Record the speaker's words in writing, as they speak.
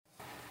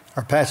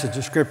Our passage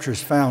of Scripture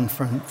is found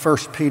from 1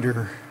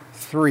 Peter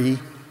 3,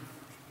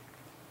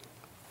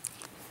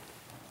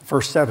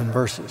 first 7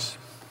 verses.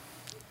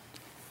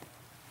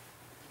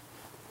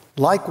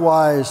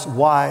 Likewise,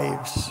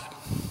 wives,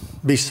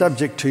 be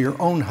subject to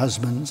your own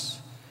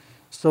husbands,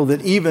 so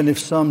that even if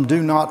some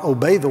do not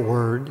obey the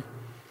word,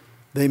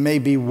 they may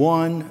be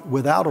won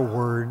without a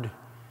word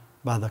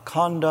by the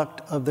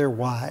conduct of their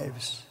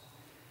wives,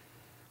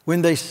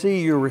 when they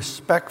see your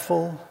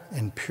respectful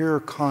and pure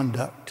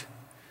conduct.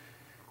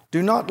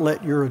 Do not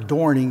let your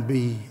adorning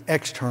be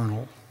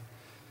external,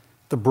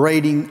 the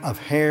braiding of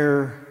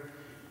hair,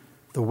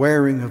 the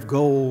wearing of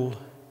gold,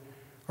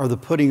 or the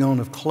putting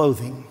on of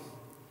clothing.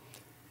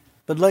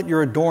 But let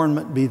your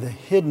adornment be the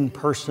hidden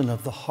person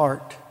of the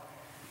heart,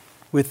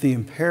 with the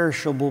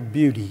imperishable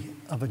beauty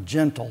of a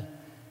gentle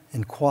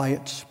and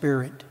quiet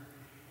spirit,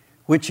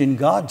 which in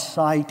God's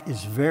sight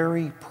is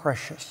very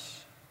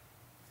precious.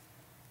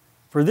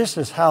 For this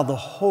is how the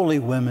holy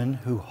women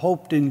who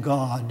hoped in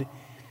God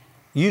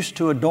used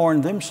to adorn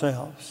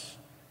themselves,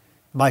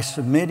 by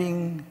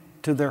submitting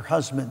to their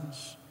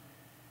husbands,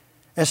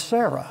 as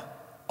Sarah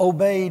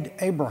obeyed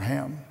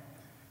Abraham,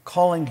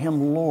 calling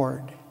him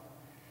Lord.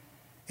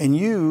 And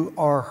you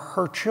are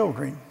her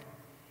children,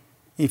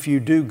 if you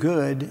do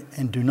good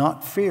and do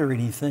not fear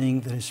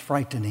anything that is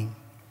frightening.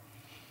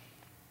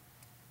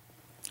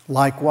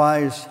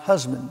 Likewise,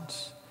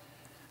 husbands,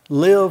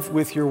 live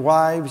with your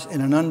wives in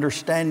an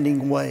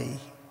understanding way,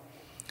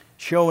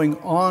 showing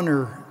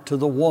honor to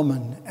the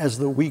woman as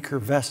the weaker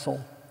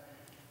vessel,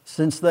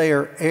 since they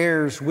are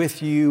heirs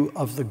with you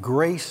of the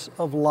grace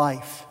of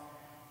life,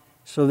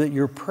 so that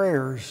your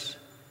prayers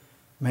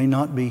may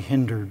not be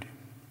hindered.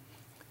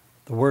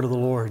 The word of the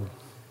Lord.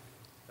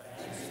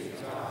 Thanks be to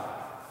God.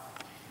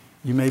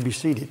 You may be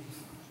seated.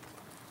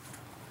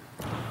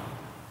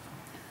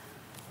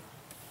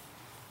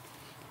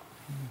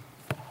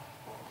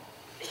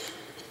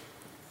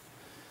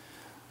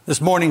 This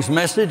morning's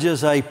message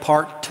is a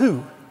part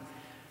 2.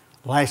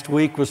 Last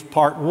week was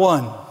part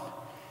 1.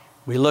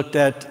 We looked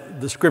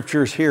at the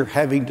scriptures here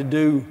having to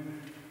do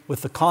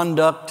with the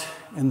conduct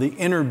and the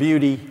inner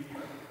beauty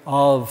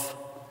of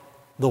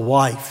the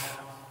wife.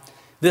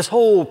 This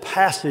whole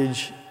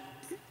passage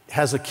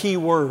has a key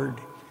word,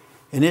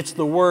 and it's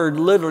the word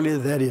literally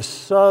that is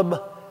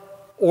subordinate.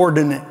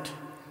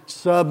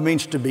 Sub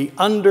means to be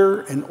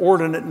under, and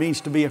ordinate means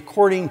to be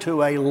according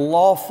to a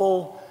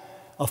lawful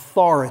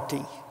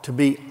authority, to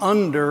be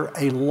under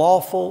a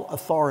lawful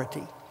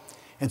authority.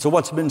 And so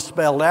what's been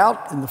spelled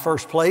out in the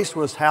first place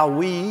was how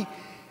we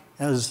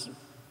as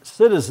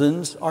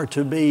citizens are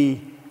to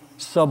be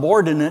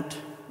subordinate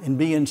and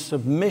be in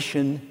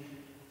submission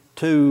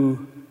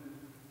to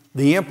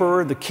the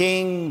emperor, the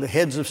king, the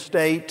heads of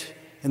state,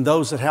 and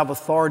those that have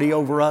authority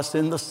over us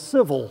in the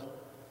civil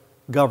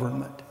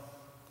government.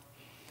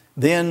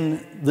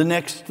 Then the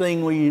next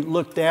thing we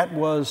looked at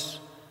was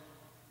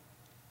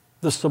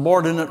the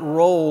subordinate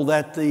role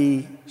that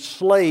the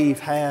slave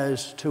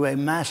has to a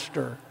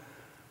master,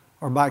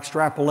 or by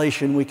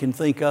extrapolation we can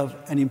think of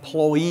an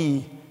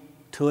employee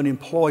to an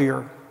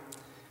employer,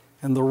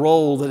 and the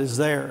role that is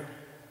there.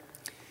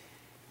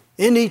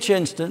 In each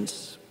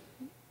instance,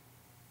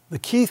 the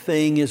key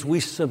thing is we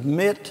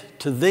submit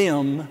to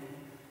them,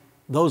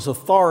 those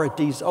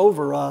authorities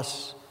over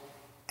us,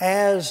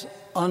 as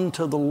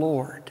unto the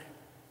Lord.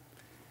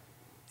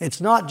 It's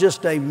not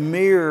just a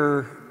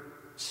mere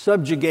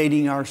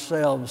subjugating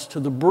ourselves to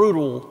the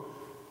brutal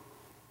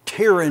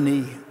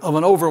tyranny of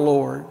an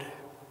overlord,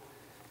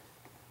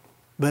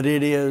 but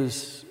it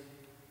is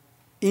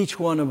each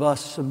one of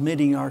us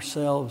submitting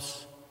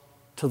ourselves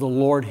to the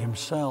Lord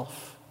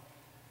Himself.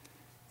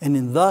 And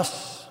in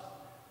thus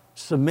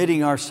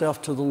submitting ourselves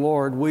to the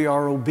Lord, we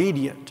are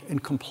obedient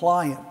and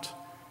compliant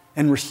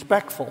and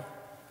respectful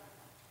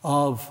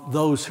of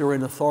those who are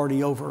in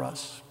authority over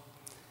us.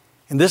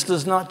 And this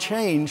does not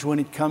change when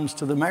it comes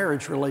to the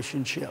marriage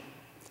relationship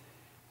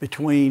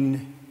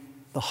between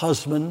the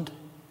husband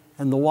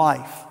and the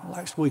wife.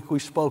 Last week we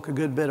spoke a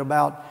good bit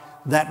about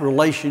that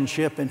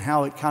relationship and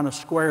how it kind of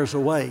squares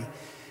away.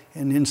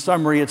 And in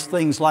summary, it's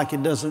things like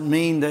it doesn't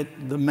mean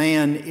that the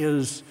man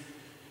is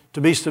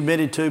to be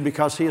submitted to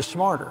because he is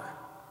smarter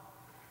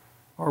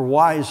or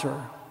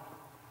wiser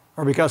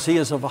or because he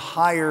is of a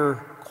higher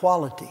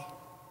quality,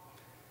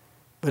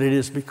 but it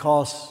is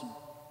because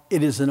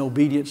it is in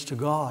obedience to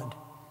God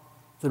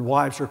that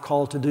wives are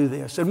called to do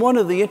this. And one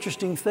of the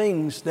interesting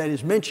things that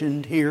is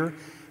mentioned here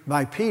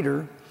by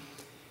Peter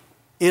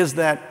is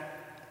that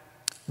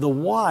the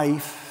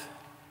wife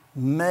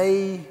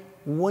may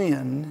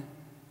win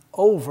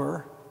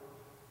over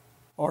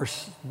or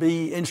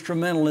be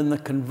instrumental in the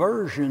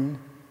conversion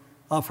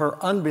of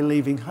her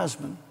unbelieving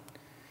husband.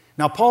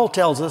 Now, Paul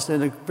tells us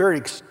in a very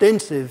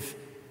extensive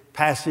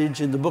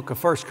passage in the book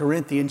of 1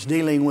 Corinthians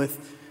dealing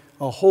with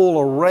a whole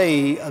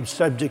array of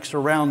subjects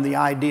around the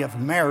idea of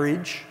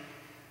marriage,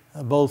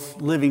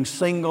 both living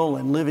single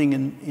and living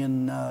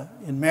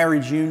in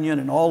marriage union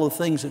and all the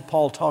things that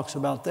Paul talks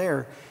about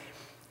there.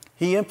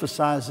 He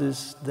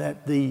emphasizes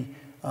that the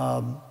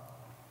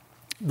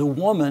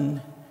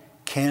woman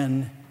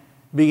can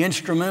be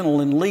instrumental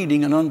in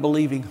leading an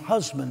unbelieving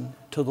husband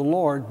to the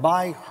Lord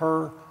by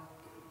her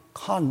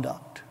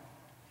conduct.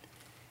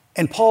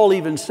 And Paul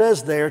even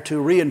says there,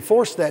 to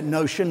reinforce that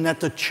notion, that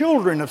the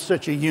children of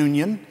such a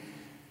union,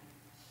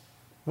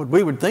 what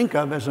we would think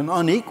of as an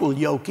unequal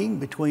yoking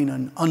between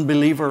an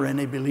unbeliever and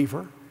a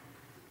believer,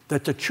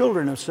 that the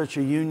children of such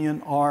a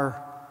union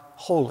are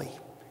holy.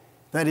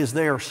 That is,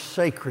 they are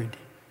sacred.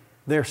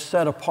 They're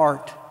set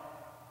apart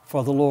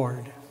for the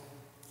Lord.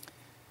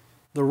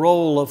 The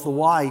role of the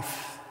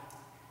wife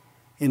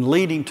in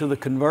leading to the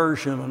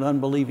conversion of an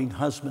unbelieving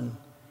husband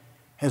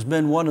has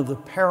been one of the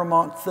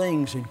paramount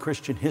things in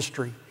Christian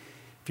history.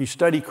 If you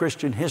study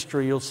Christian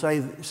history, you'll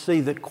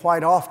see that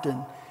quite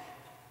often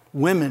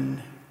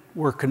women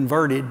were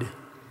converted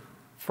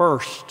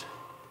first,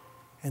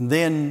 and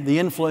then the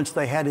influence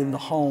they had in the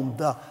home,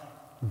 the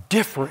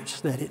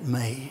difference that it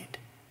made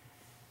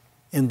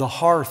in the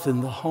hearth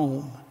in the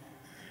home.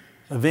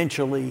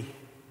 Eventually,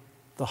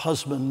 the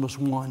husband was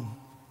won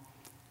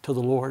to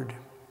the Lord.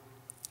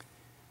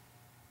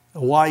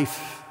 A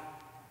wife,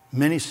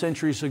 many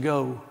centuries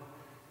ago,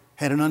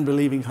 had an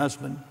unbelieving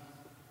husband,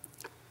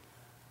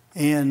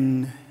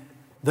 and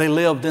they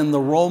lived in the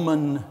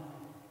Roman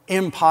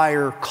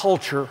Empire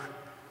culture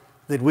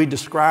that we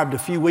described a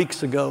few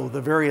weeks ago, the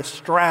various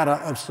strata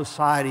of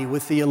society,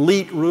 with the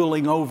elite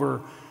ruling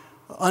over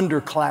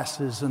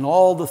underclasses and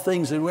all the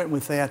things that went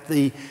with that,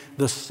 the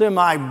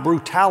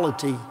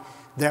semi-brutality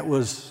that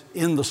was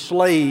in the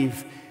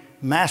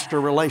slave-master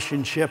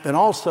relationship, and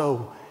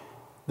also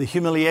the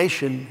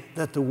humiliation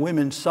that the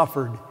women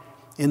suffered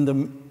in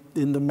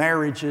the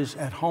marriages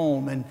at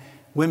home, and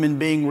women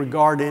being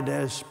regarded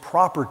as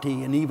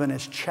property and even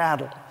as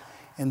chattel,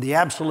 and the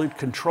absolute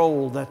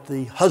control that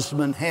the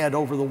husband had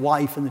over the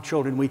wife and the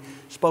children. We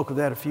spoke of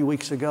that a few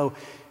weeks ago.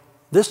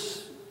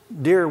 This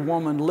dear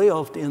woman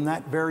lived in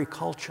that very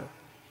culture.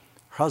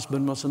 Her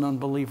husband was an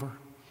unbeliever.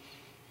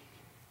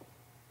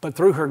 But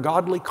through her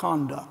godly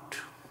conduct,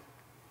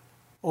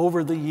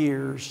 over the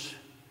years,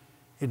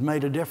 it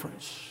made a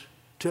difference.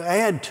 To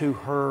add to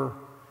her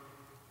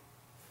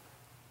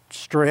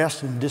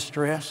stress and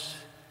distress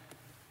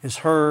is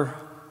her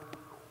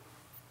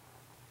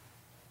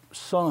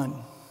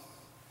son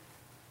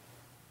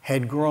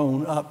had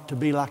grown up to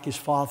be like his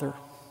father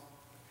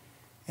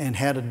and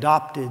had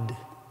adopted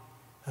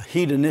a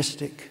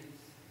hedonistic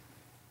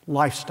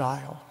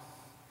lifestyle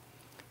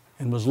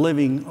and was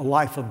living a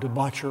life of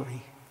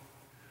debauchery.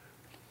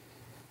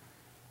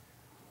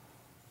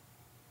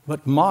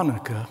 But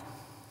Monica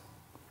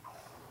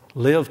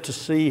lived to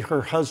see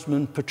her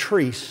husband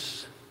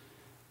Patrice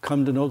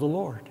come to know the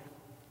Lord,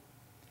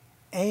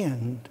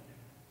 and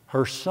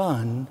her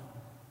son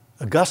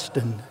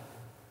Augustine,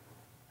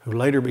 who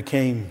later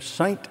became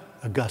Saint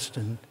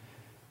Augustine,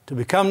 to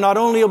become not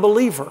only a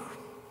believer,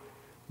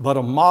 but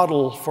a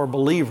model for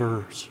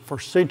believers for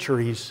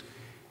centuries,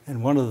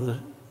 and one of the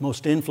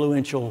most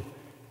influential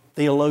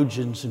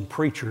theologians and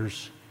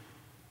preachers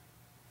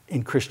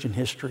in Christian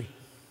history.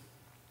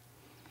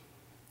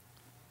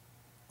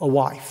 A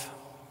wife,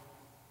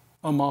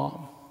 a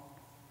mom,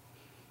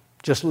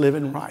 just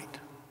living right,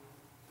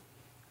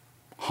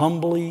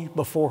 humbly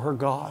before her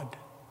God,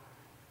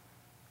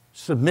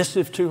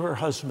 submissive to her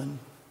husband,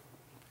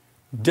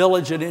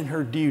 diligent in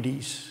her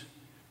duties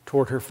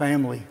toward her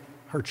family,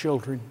 her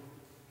children.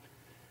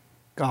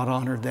 God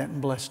honored that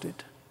and blessed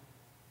it.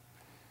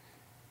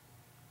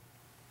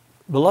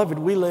 Beloved,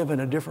 we live in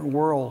a different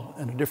world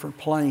and a different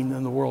plane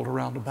than the world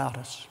around about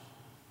us.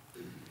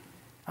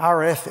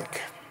 Our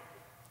ethic,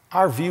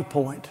 our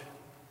viewpoint,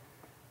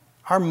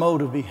 our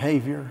mode of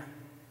behavior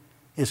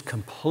is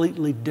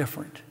completely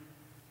different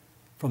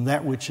from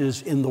that which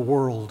is in the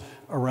world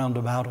around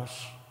about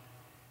us.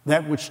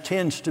 That which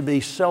tends to be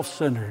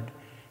self-centered,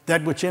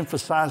 that which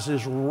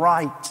emphasizes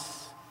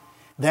rights,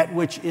 that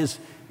which is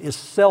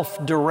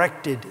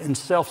self-directed and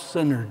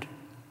self-centered.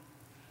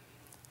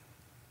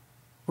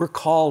 We're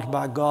called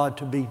by God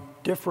to be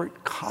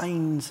different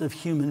kinds of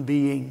human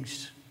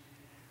beings,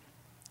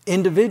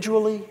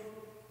 individually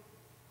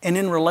and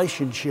in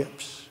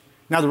relationships.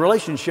 Now, the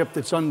relationship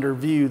that's under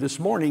view this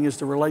morning is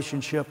the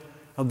relationship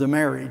of the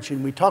marriage.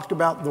 And we talked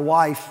about the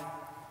wife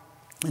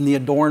and the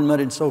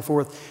adornment and so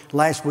forth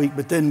last week,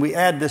 but then we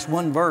add this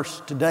one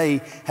verse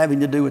today having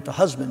to do with the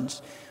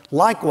husbands.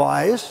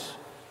 Likewise,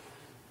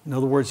 in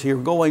other words here,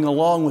 going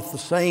along with the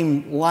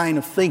same line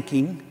of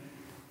thinking,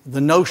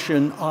 the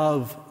notion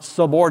of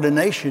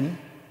subordination,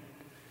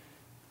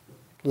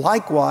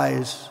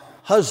 likewise,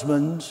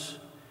 husbands,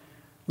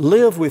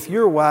 live with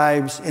your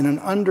wives in an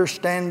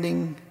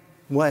understanding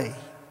way.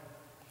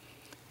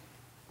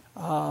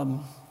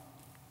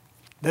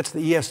 That's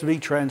the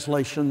ESV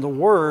translation. The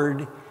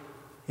word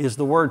is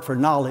the word for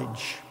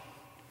knowledge.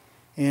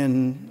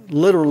 And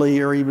literally,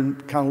 or even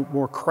kind of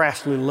more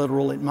crassly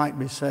literal, it might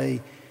be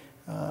say,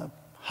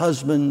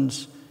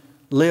 husbands,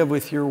 live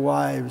with your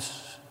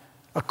wives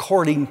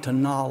according to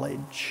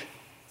knowledge.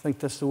 I think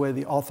that's the way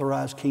the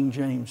Authorized King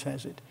James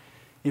has it,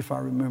 if I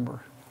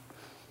remember.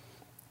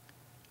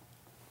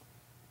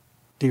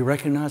 Do you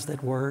recognize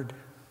that word?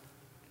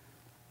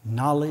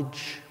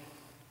 Knowledge.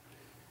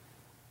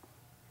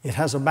 It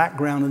has a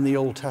background in the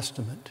Old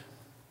Testament.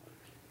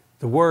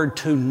 The word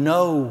to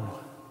know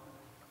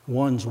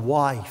one's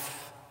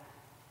wife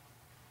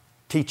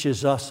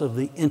teaches us of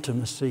the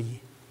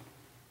intimacy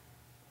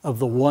of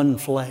the one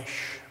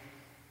flesh.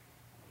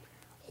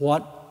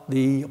 What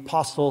the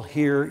apostle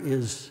here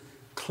is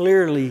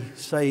clearly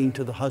saying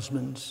to the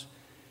husbands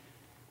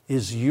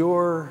is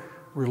your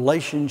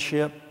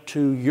relationship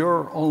to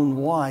your own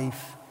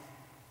wife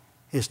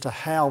is to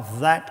have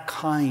that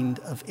kind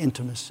of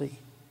intimacy.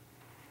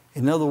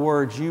 In other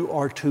words, you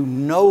are to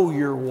know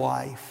your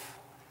wife,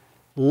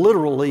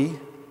 literally,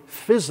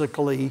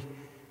 physically,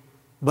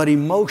 but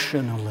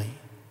emotionally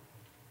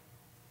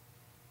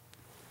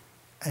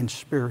and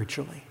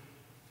spiritually.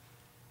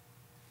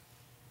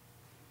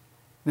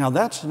 Now,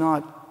 that's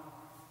not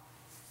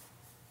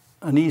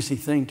an easy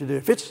thing to do.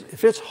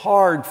 If it's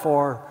hard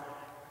for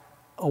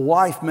a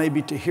wife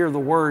maybe to hear the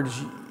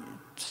words,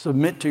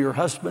 submit to your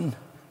husband,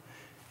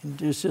 and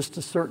there's just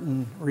a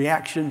certain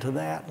reaction to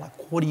that,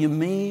 like, what do you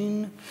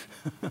mean?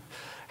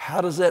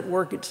 How does that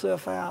work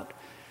itself out?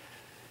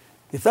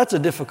 If that's a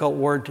difficult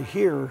word to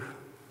hear,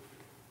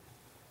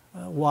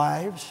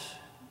 wives,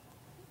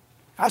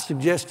 I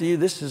suggest to you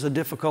this is a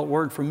difficult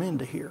word for men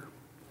to hear.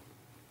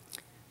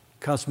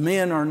 Because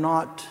men are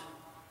not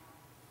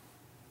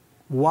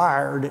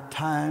wired at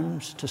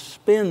times to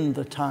spend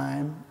the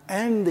time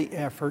and the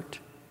effort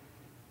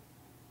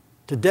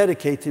to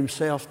dedicate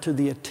themselves to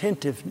the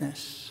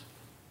attentiveness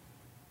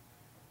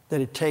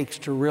that it takes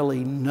to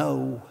really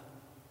know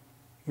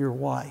your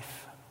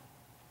wife.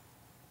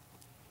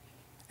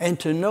 And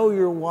to know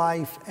your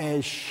wife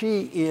as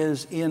she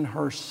is in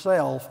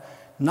herself,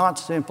 not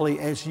simply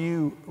as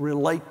you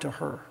relate to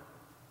her.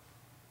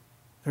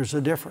 There's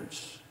a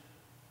difference.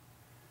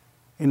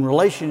 In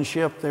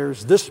relationship,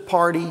 there's this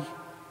party,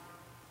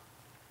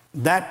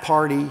 that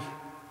party,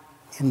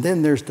 and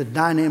then there's the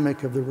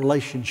dynamic of the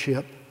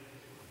relationship.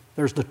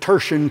 There's the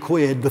tertium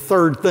quid, the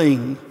third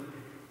thing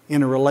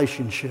in a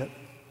relationship.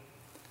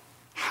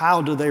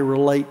 How do they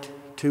relate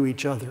to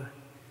each other?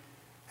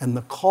 And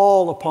the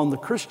call upon the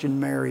Christian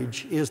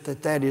marriage is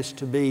that is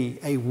to be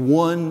a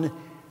one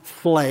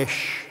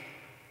flesh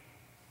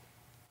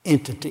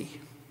entity.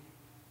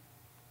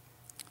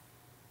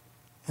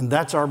 And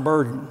that's our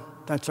burden.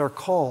 That's our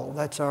call.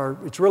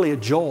 It's really a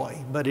joy,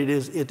 but it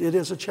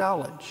is a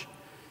challenge.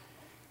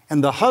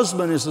 And the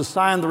husband is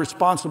assigned the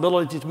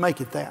responsibility to make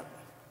it that.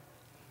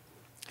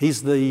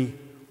 He's the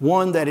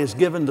one that is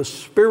given the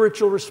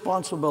spiritual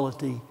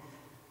responsibility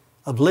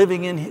of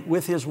living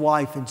with his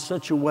wife in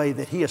such a way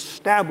that he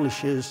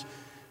establishes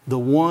the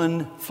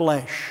one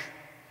flesh.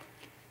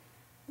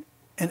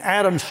 And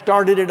Adam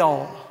started it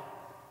all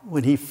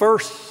when he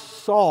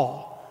first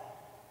saw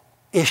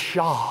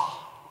Isha,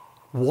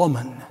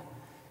 woman.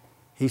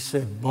 He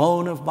said,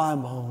 bone of my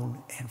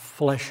bone and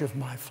flesh of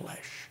my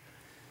flesh.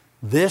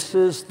 This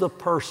is the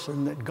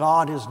person that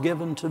God has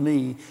given to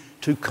me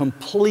to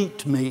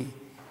complete me,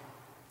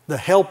 the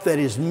help that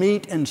is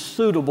meet and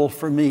suitable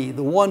for me,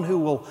 the one who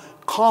will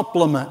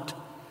complement,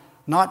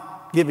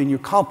 not giving you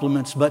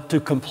compliments, but to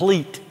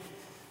complete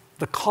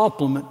the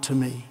complement to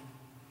me.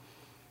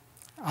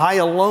 I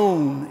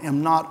alone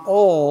am not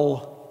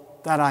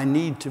all that I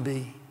need to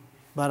be,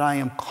 but I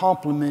am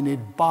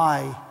complemented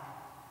by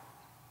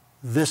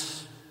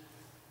this,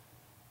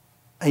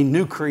 a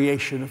new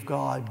creation of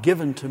God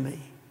given to me.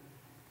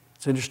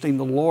 It's interesting,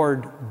 the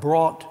Lord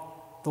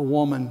brought the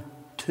woman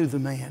to the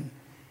man.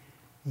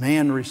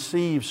 Man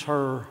receives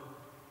her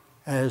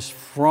as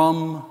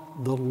from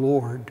the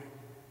Lord,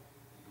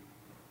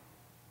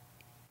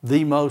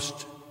 the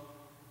most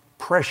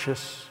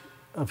precious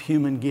of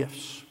human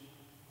gifts.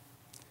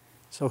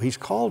 So he's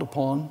called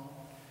upon,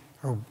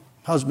 or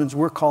husbands,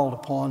 we're called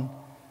upon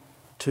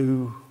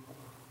to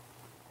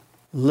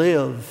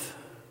live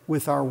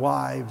with our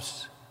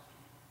wives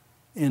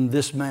in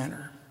this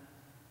manner.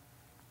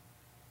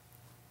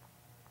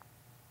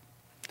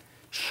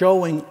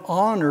 Showing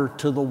honor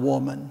to the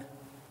woman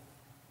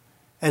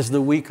as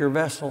the weaker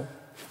vessel.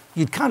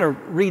 You'd kind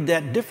of read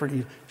that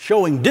differently.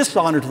 Showing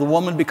dishonor to the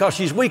woman because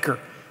she's weaker.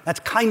 That's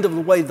kind of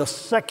the way the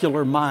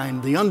secular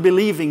mind, the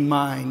unbelieving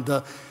mind,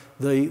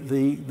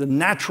 the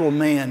natural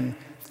man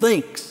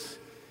thinks,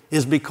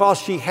 is because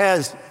she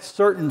has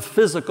certain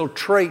physical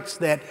traits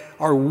that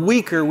are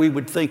weaker, we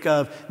would think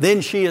of,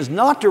 then she is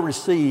not to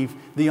receive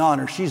the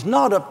honor. She's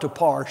not up to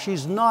par.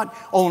 She's not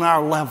on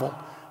our level.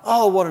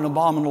 Oh, what an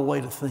abominable way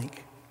to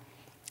think.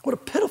 What a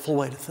pitiful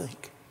way to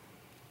think.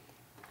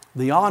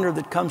 The honor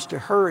that comes to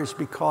her is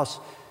because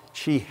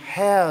she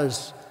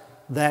has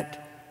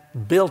that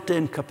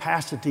built-in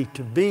capacity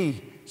to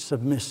be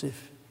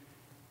submissive.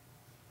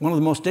 One of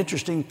the most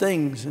interesting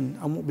things, and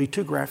I won't be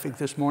too graphic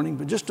this morning,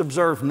 but just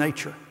observe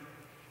nature.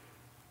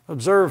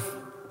 Observe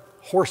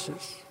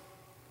horses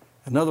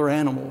and other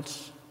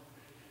animals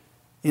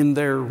in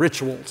their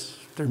rituals,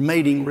 their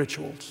mating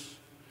rituals,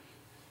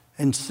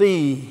 and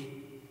see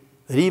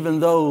that even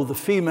though the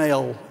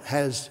female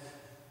has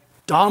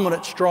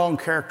dominant, strong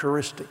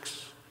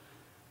characteristics,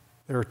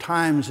 there are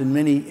times in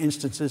many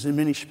instances, in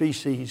many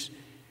species,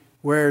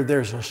 where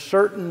there's a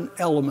certain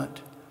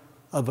element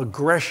of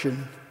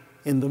aggression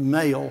in the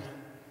male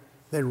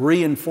that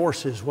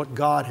reinforces what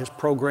God has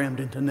programmed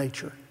into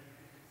nature.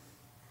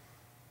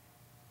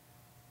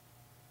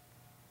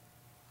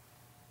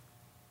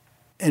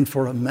 And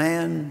for a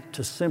man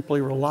to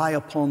simply rely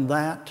upon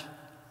that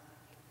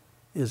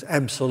is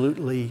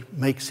absolutely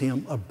makes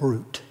him a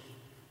brute,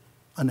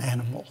 an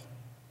animal.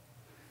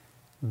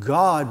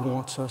 God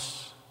wants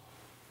us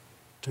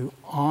to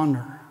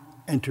honor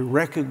and to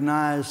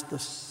recognize the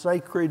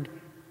sacred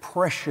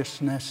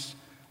preciousness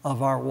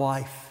of our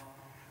wife.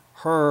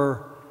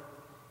 Her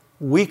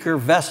weaker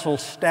vessel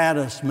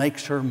status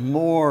makes her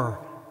more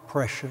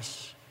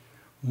precious,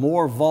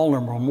 more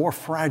vulnerable, more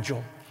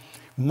fragile,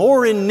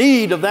 more in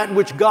need of that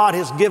which God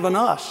has given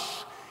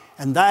us,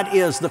 and that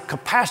is the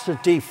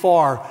capacity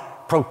for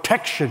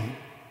protection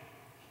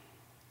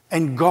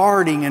and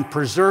guarding and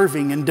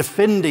preserving and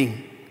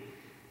defending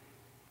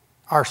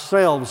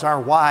ourselves, our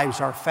wives,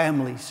 our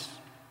families.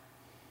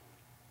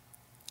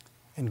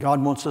 And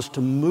God wants us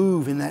to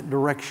move in that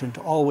direction,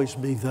 to always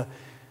be the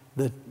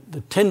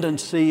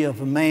tendency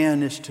of a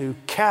man is to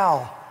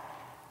kowtow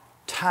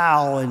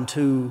and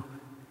to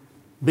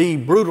be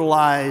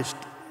brutalized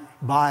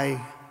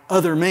by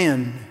other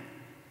men,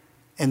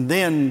 and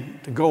then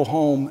to go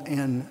home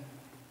and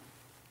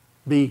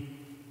be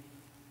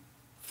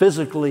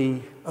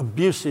physically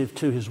abusive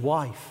to his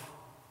wife.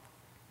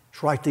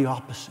 It's right the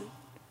opposite.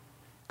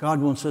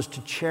 God wants us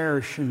to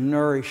cherish and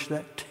nourish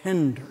that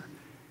tender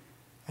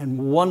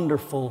and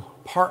wonderful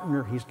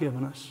partner He's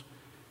given us,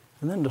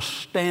 and then to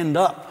stand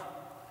up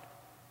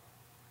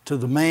to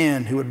the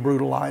man who would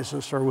brutalize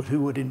us or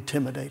who would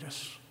intimidate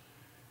us.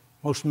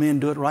 Most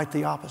men do it right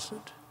the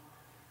opposite.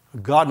 A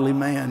godly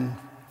man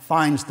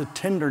finds the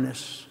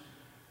tenderness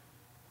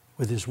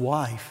with his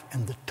wife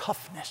and the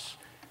toughness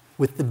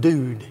with the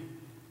dude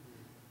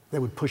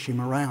that would push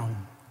him around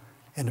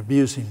and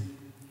abuse him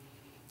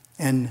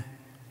and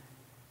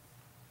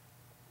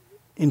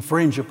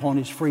infringe upon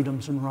his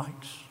freedoms and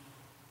rights.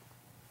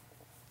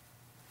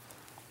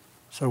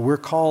 So we're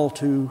called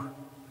to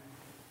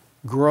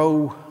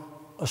grow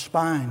a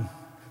spine,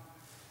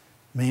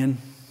 men,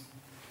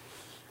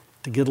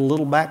 to get a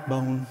little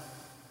backbone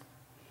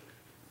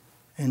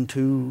and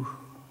to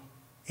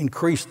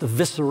increase the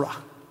viscera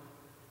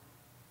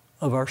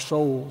of our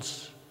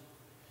souls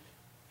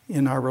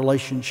in our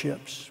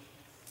relationships.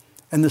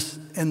 And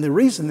the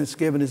reason it's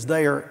given is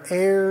they are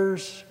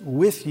heirs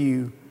with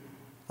you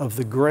of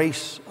the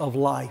grace of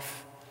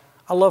life.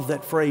 I love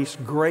that phrase,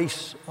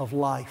 grace of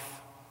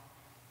life.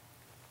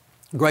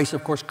 Grace,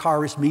 of course,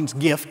 charis means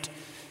gift.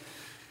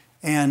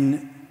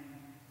 And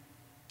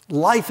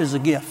life is a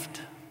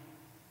gift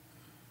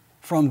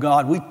from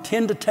God. We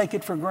tend to take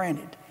it for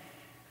granted.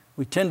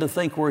 We tend to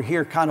think we're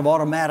here kind of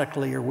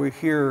automatically, or we're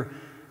here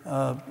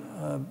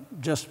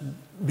just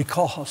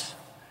because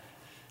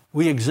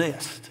we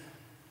exist.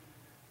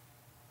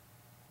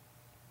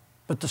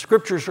 But the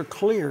Scriptures are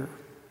clear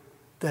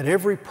that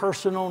every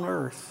person on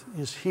earth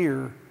is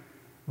here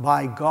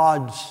by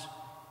God's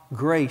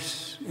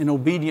grace, in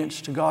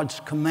obedience to God's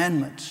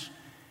commandments,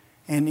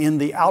 and in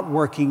the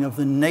outworking of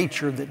the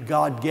nature that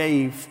God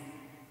gave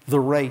the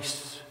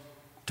race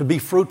to be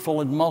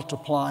fruitful and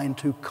multiply and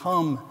to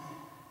come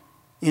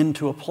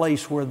into a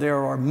place where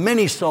there are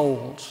many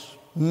souls,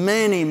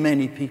 many,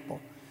 many people,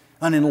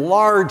 an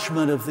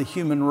enlargement of the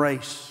human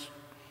race,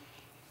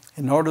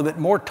 in order that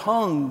more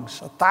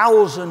tongues,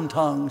 1,000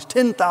 tongues,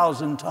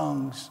 10,000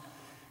 tongues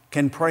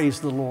can praise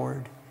the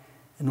Lord,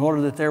 in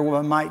order that there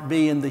might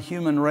be in the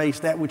human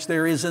race that which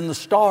there is in the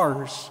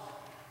stars,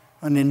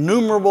 an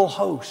innumerable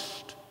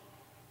host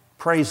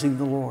praising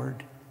the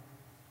Lord.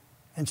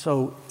 And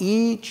so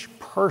each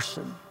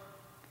person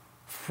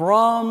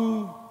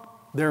from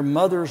their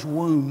mother's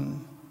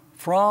womb,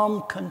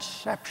 from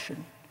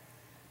conception,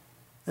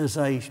 is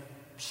a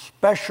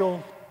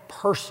special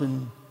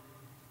person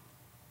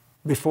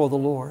before the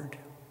Lord.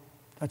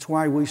 That's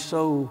why we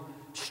so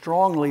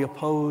strongly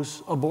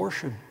oppose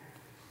abortion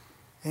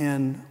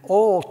and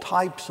all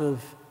types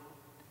of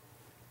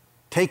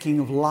taking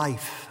of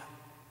life,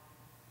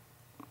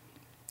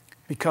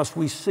 because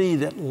we see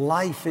that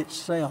life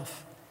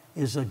itself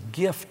is a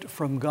gift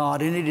from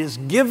God, and it is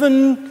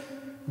given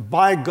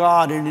by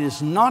God, and it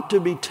is not to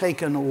be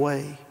taken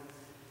away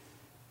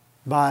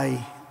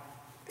by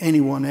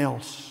anyone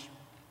else.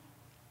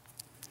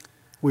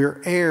 We're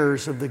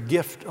heirs of the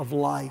gift of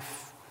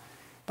life.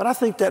 But I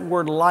think that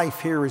word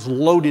life here is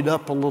loaded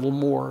up a little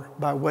more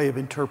by way of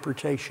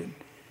interpretation.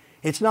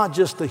 It's not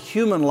just the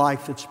human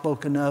life that's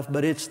spoken of,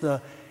 but it's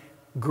the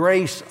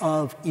grace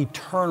of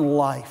eternal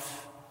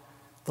life,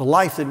 the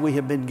life that we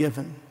have been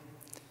given.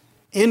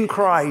 In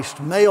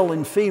Christ, male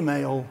and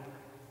female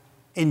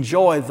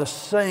enjoy the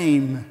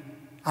same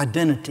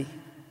identity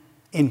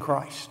in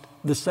Christ,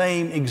 the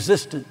same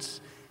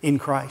existence in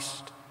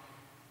Christ.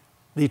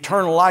 The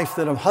eternal life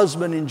that a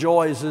husband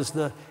enjoys is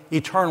the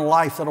eternal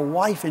life that a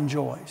wife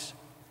enjoys.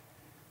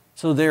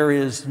 So there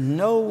is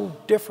no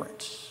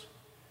difference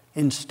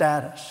in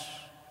status,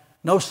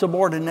 no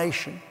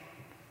subordination,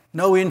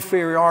 no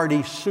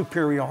inferiority,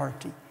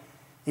 superiority.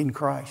 in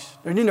Christ.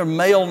 There's neither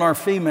male nor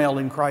female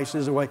in Christ,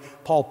 is the way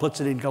Paul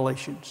puts it in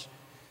Galatians.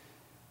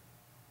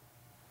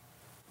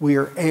 We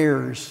are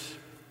heirs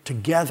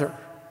together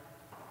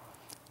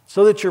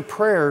so that your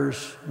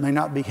prayers may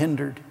not be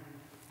hindered.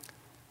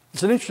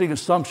 It's an interesting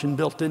assumption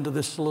built into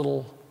this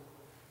little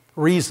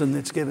reason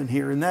that's given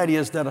here, and that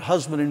is that a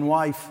husband and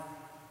wife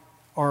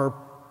are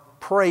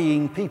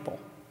praying people,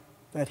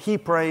 that he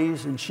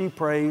prays and she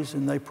prays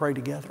and they pray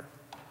together,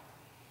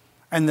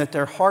 and that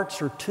their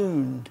hearts are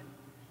tuned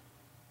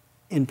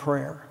in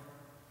prayer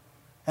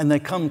and they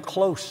come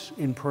close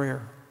in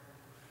prayer.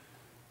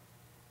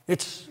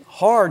 It's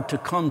hard to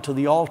come to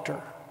the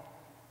altar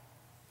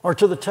or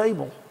to the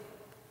table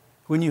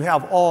when you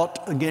have aught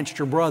against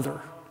your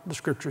brother. The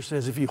scripture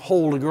says if you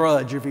hold a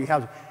grudge, if you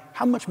have,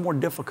 how much more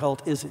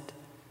difficult is it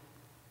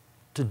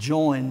to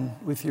join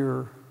with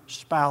your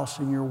spouse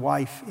and your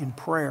wife in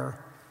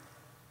prayer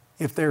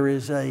if there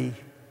is a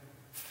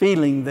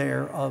feeling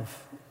there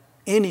of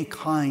any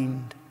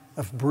kind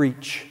of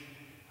breach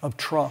of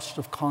trust,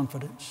 of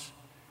confidence?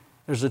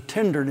 There's a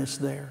tenderness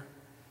there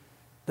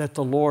that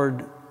the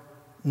Lord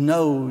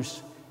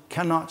knows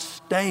cannot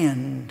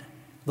stand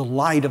the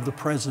light of the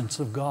presence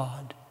of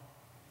God.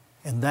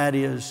 And that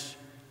is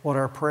what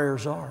our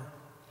prayers are.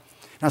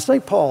 Now,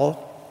 St.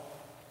 Paul,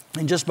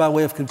 and just by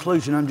way of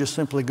conclusion, I'm just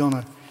simply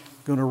going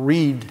to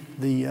read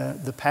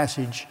the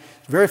passage.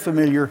 It's very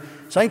familiar.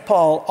 St.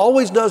 Paul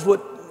always does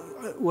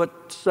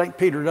what St.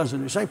 Peter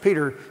doesn't do. St.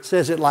 Peter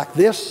says it like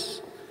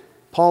this.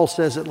 Paul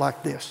says it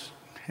like this.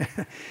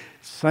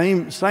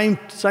 Same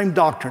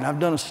doctrine. I've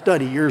done a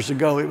study years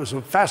ago. It was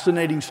a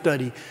fascinating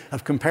study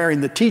of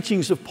comparing the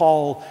teachings of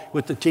Paul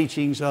with the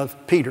teachings of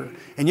Peter.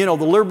 And the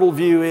liberal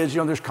view is,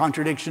 there's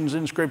contradictions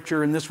in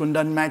Scripture, and this one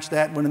doesn't match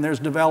that one, and there's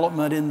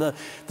development in the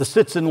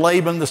sits and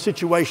Laban, the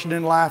situation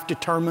in life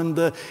determined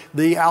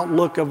the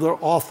outlook of the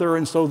author,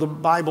 and so the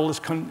Bible is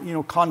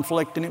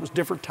conflict, and it was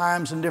different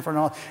times and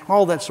different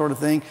all that sort of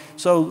thing.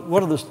 So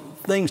one of the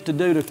things to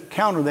do to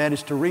counter that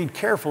is to read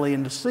carefully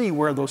and to see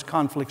where those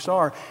conflicts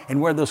are and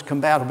where those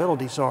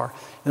compatibilities are.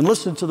 And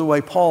listen to the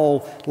way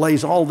Paul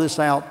lays all this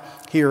out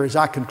here as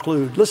I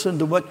conclude. Listen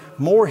to what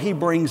more he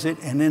brings it,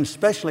 and then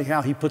especially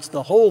how he puts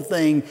the whole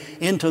thing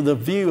into the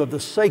view of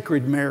the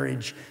sacred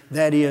marriage,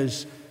 that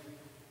is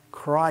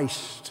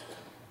Christ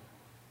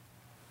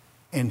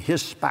and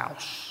his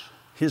spouse,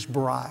 his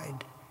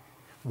bride.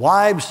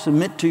 Wives,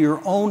 submit to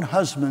your own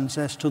husbands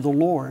as to the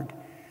Lord.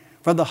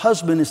 For the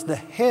husband is the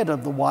head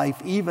of the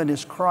wife, even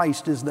as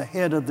Christ is the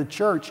head of the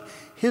church,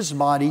 his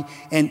body,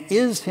 and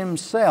is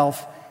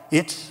himself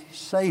its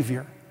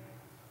Savior.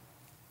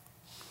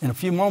 In a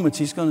few moments,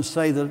 he's going to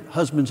say that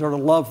husbands are to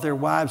love their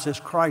wives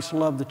as Christ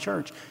loved the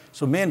church.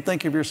 So men,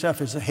 think of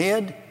yourself as the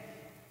head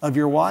of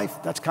your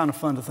wife. That's kind of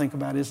fun to think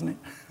about, isn't it?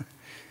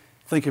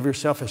 Think of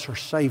yourself as her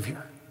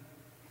Savior.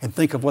 And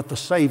think of what the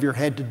Savior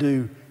had to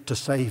do to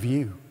save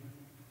you.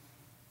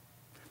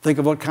 Think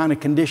of what kind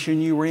of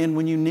condition you were in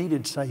when you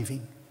needed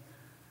saving.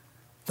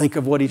 Think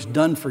of what he's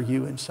done for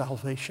you in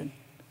salvation.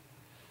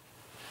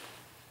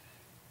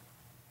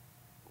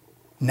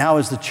 Now,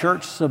 as the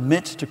church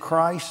submits to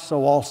Christ,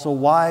 so also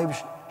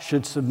wives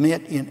should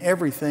submit in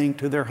everything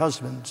to their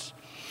husbands.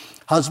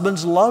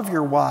 Husbands, love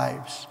your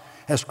wives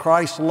as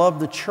Christ loved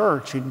the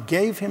church and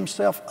gave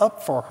himself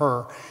up for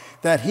her,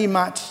 that he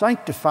might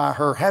sanctify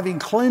her, having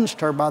cleansed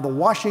her by the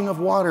washing of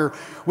water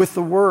with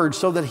the word,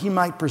 so that he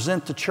might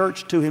present the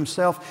church to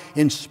himself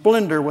in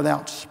splendor,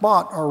 without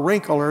spot or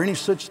wrinkle or any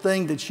such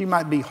thing, that she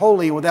might be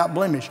holy without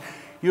blemish.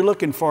 You're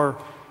looking for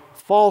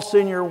faults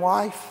in your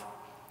wife?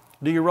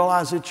 Do you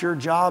realize it's your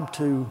job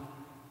to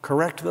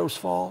correct those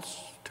faults,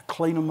 to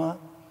clean them up,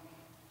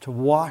 to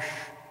wash?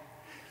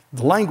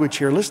 The language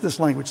here, listen to this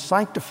language: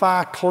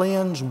 sanctify,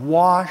 cleanse,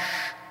 wash,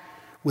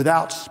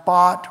 without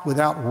spot,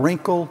 without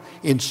wrinkle,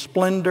 in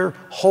splendor,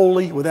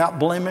 holy, without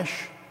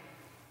blemish.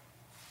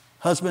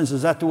 Husbands,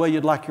 is that the way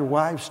you'd like your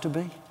wives to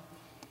be?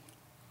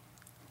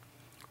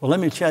 Well, let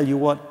me tell you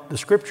what the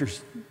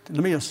scriptures,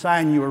 let me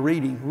assign you a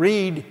reading.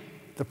 Read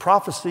the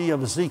prophecy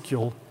of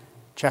Ezekiel,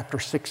 chapter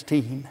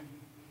 16.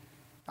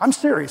 I'm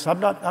serious. I'm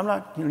not,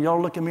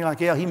 y'all look at me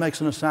like, yeah, he makes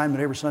an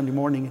assignment every Sunday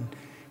morning.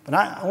 But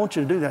I want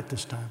you to do that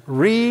this time.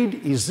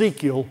 Read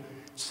Ezekiel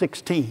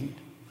 16.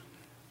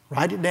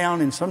 Write it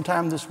down, and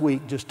sometime this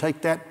week, just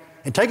take that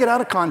and take it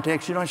out of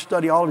context. You don't have to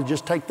study all of it.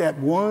 Just take that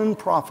one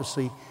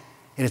prophecy,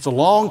 and it's a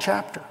long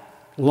chapter.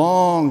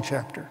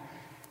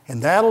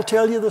 And that'll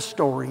tell you the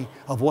story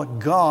of what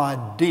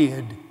God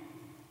did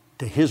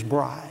to his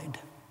bride.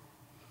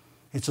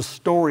 It's a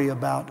story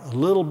about a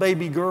little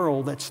baby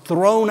girl that's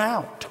thrown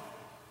out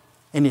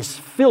and is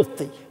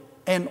filthy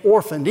and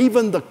orphaned.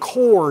 Even the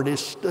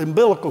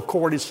umbilical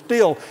cord is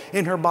still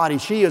in her body.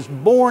 She is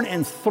born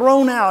and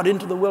thrown out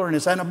into the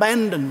wilderness and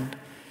abandoned.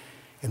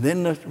 And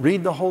then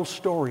read the whole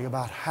story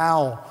about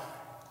how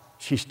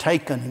she's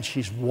taken and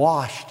she's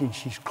washed and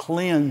she's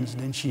cleansed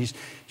and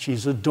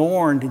she's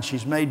adorned and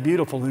she's made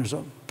beautiful. And there's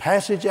a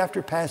passage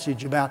after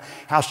passage about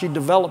how she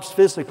develops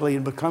physically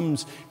and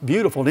becomes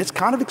beautiful. And it's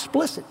kind of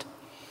explicit.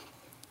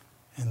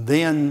 And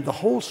then the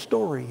whole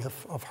story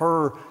of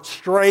her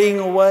straying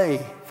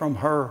away from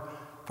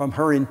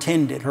her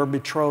intended, her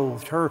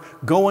betrothed, her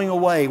going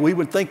away. We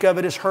would think of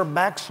it as her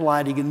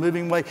backsliding and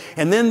moving away.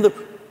 And then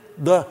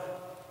the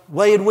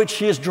way in which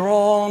she is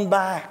drawn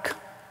back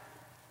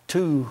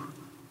to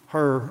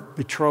her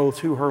betrothed,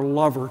 to her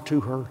lover,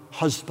 to her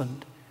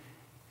husband.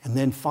 And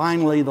then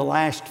finally, the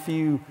last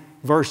few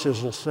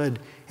verses will say,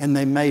 and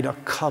they made a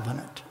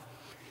covenant.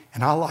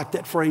 And I like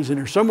that phrase in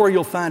there. Somewhere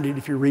you'll find it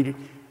if you read it.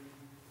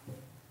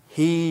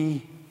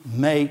 He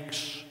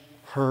makes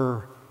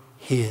her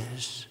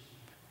his.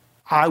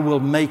 I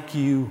will make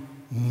you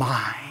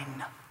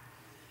mine.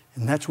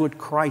 And that's what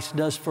Christ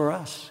does for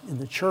us in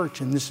the church.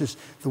 And this is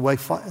the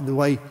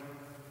way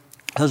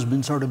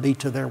husbands are to be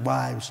to their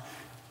wives.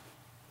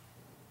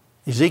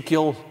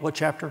 Ezekiel, what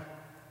chapter?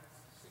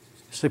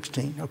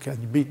 16. Okay,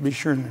 be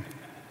sure.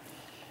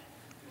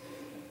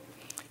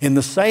 In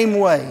the same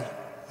way,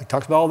 he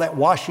talks about all that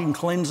washing,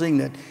 cleansing,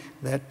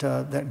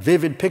 that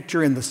vivid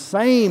picture. In the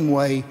same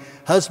way,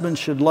 husbands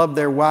should love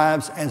their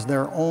wives as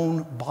their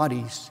own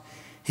bodies.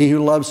 He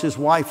who loves his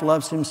wife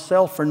loves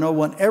himself, for no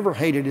one ever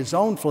hated his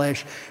own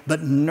flesh,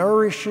 but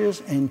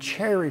nourishes and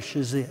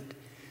cherishes it.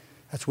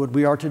 That's what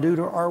we are to do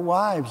to our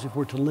wives if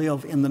we're to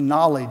live in the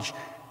knowledge.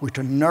 We're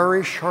to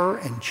nourish her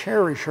and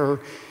cherish her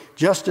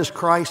just as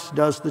Christ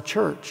does the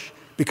church,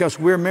 because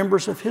we're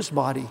members of his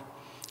body.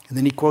 And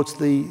then he quotes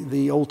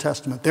the Old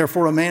Testament.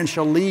 Therefore a man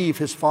shall leave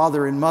his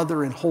father and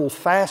mother and hold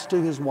fast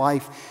to his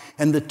wife,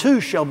 and the two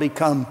shall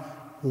become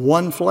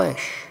one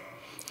flesh.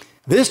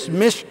 This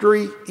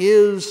mystery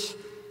is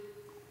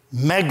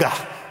mega,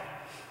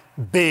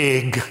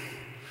 big.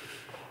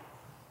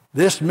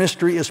 This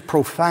mystery is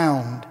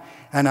profound,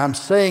 and I'm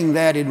saying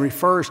that it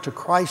refers to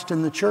Christ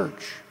and the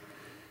church.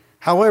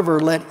 However,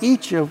 let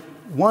each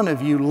one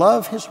of you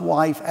love his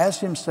wife as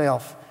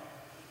himself.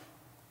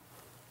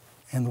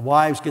 And the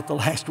wives get the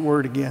last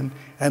word again.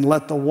 And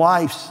let the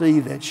wife see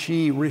that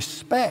she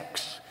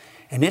respects.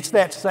 And it's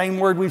that same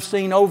word we've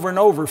seen over and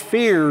over,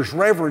 fears,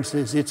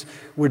 reverences.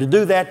 We're to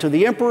do that to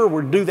the emperor,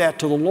 we're to do that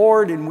to the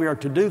Lord, and we are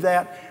to do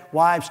that,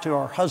 wives to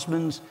our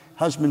husbands,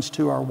 husbands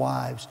to our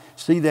wives.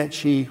 See that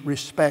she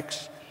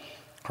respects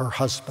her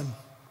husband.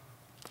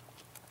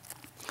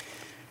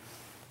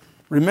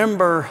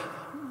 Remember,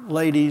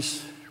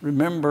 ladies,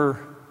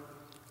 remember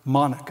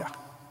Monica.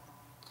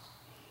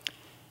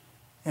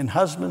 And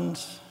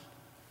husbands,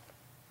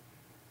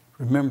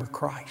 remember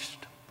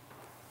Christ.